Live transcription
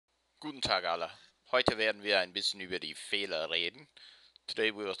Guten Tag alle. Heute werden wir ein bisschen über die Fehler reden.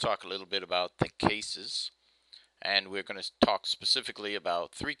 Today we will talk a little bit about the cases, and we're going to talk specifically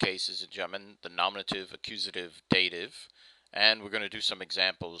about three cases in German: the nominative, accusative, dative, and we're going to do some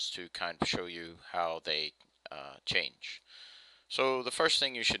examples to kind of show you how they change. So the first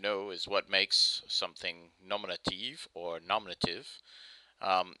thing you should know is what makes something nominative or nominative.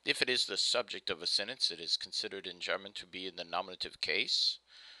 If it is the subject of a sentence, it is considered in German to be in the nominative case.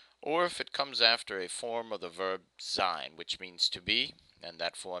 Or if it comes after a form of the verb sein, which means to be, and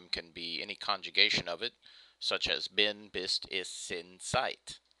that form can be any conjugation of it, such as bin, bist, ist, sind,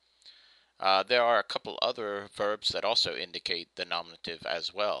 seid. There are a couple other verbs that also indicate the nominative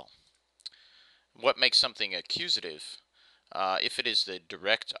as well. What makes something accusative? If it is the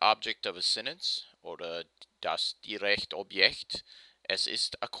direct object of a sentence, oder das direkt Objekt, es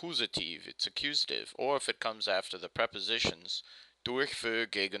ist accusativ, it's accusative. Or if it comes after the prepositions durch, für,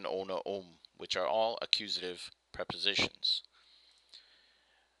 gegen, ohne, which are all accusative prepositions.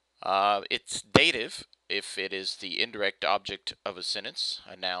 It's dative if it is the indirect object of a sentence,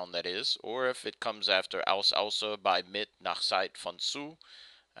 a noun that is, or if it comes after aus, außer, bei, mit, nach, seit, von, zu,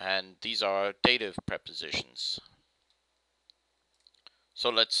 and these are dative prepositions.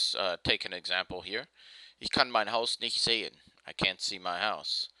 So let's take an example here. Ich kann mein Haus nicht sehen. I can't see my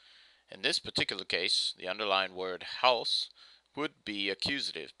house. In this particular case, the underlined word house would be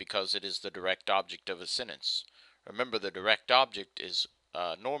accusative because it is the direct object of a sentence. Remember, the direct object is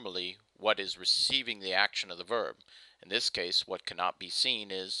normally what is receiving the action of the verb. In this case, what cannot be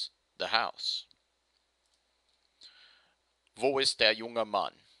seen is the house. Wo ist der junge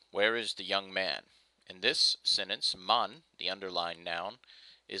Mann? Where is the young man? In this sentence, Mann, the underlined noun,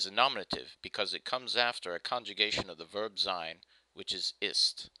 is a nominative because it comes after a conjugation of the verb sein, which is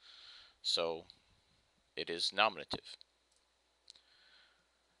ist. So it is nominative.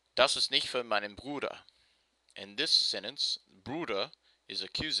 Das ist nicht für meinen Bruder. In this sentence, Bruder is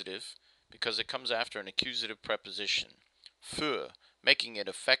accusative because it comes after an accusative preposition, für, making it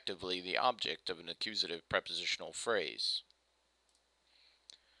effectively the object of an accusative prepositional phrase.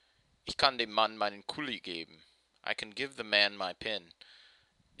 Ich kann dem Mann meinen Kuli geben. I can give the man my pen.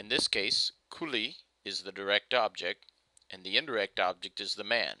 In this case, Kuli is the direct object, and the indirect object is the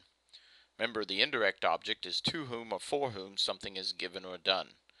man. Remember, the indirect object is to whom or for whom something is given or done.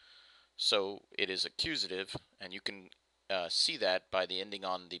 So it is accusative, and you can see that by the ending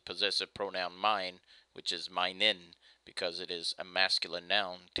on the possessive pronoun mein, which is meinen, because it is a masculine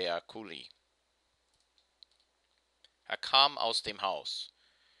noun, der Kuli. Kam aus dem Haus.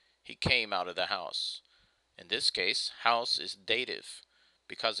 He came out of the house. In this case, house is dative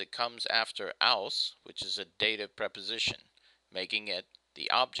because it comes after aus, which is a dative preposition, making it the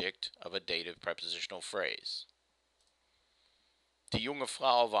object of a dative prepositional phrase. Die junge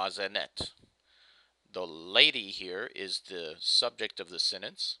Frau war sehr nett. The lady here is the subject of the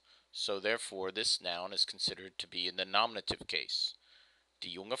sentence, so therefore this noun is considered to be in the nominative case.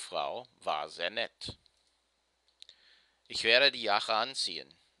 Die junge Frau war sehr nett. Ich werde die Jacke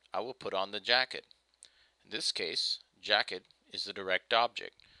anziehen. I will put on the jacket. In this case, jacket is the direct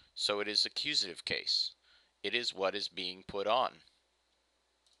object, so it is accusative case. It is what is being put on.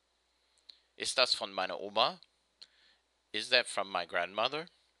 Ist das von meiner Oma? Is that from my grandmother?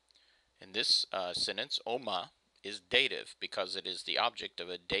 In this sentence, Oma is dative because it is the object of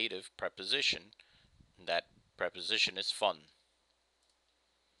a dative preposition. That preposition is von.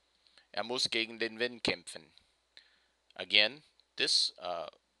 Muss gegen den Wind kämpfen. Again, this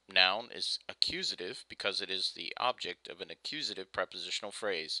noun is accusative because it is the object of an accusative prepositional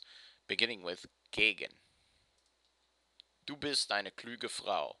phrase beginning with gegen. Du bist eine kluge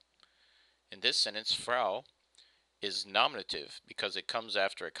Frau. In this sentence, Frau is nominative because it comes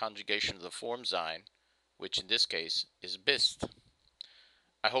after a conjugation of the form sein, which in this case is bist.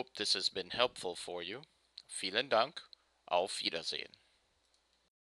 I hope this has been helpful for you. Vielen Dank. Auf Wiedersehen.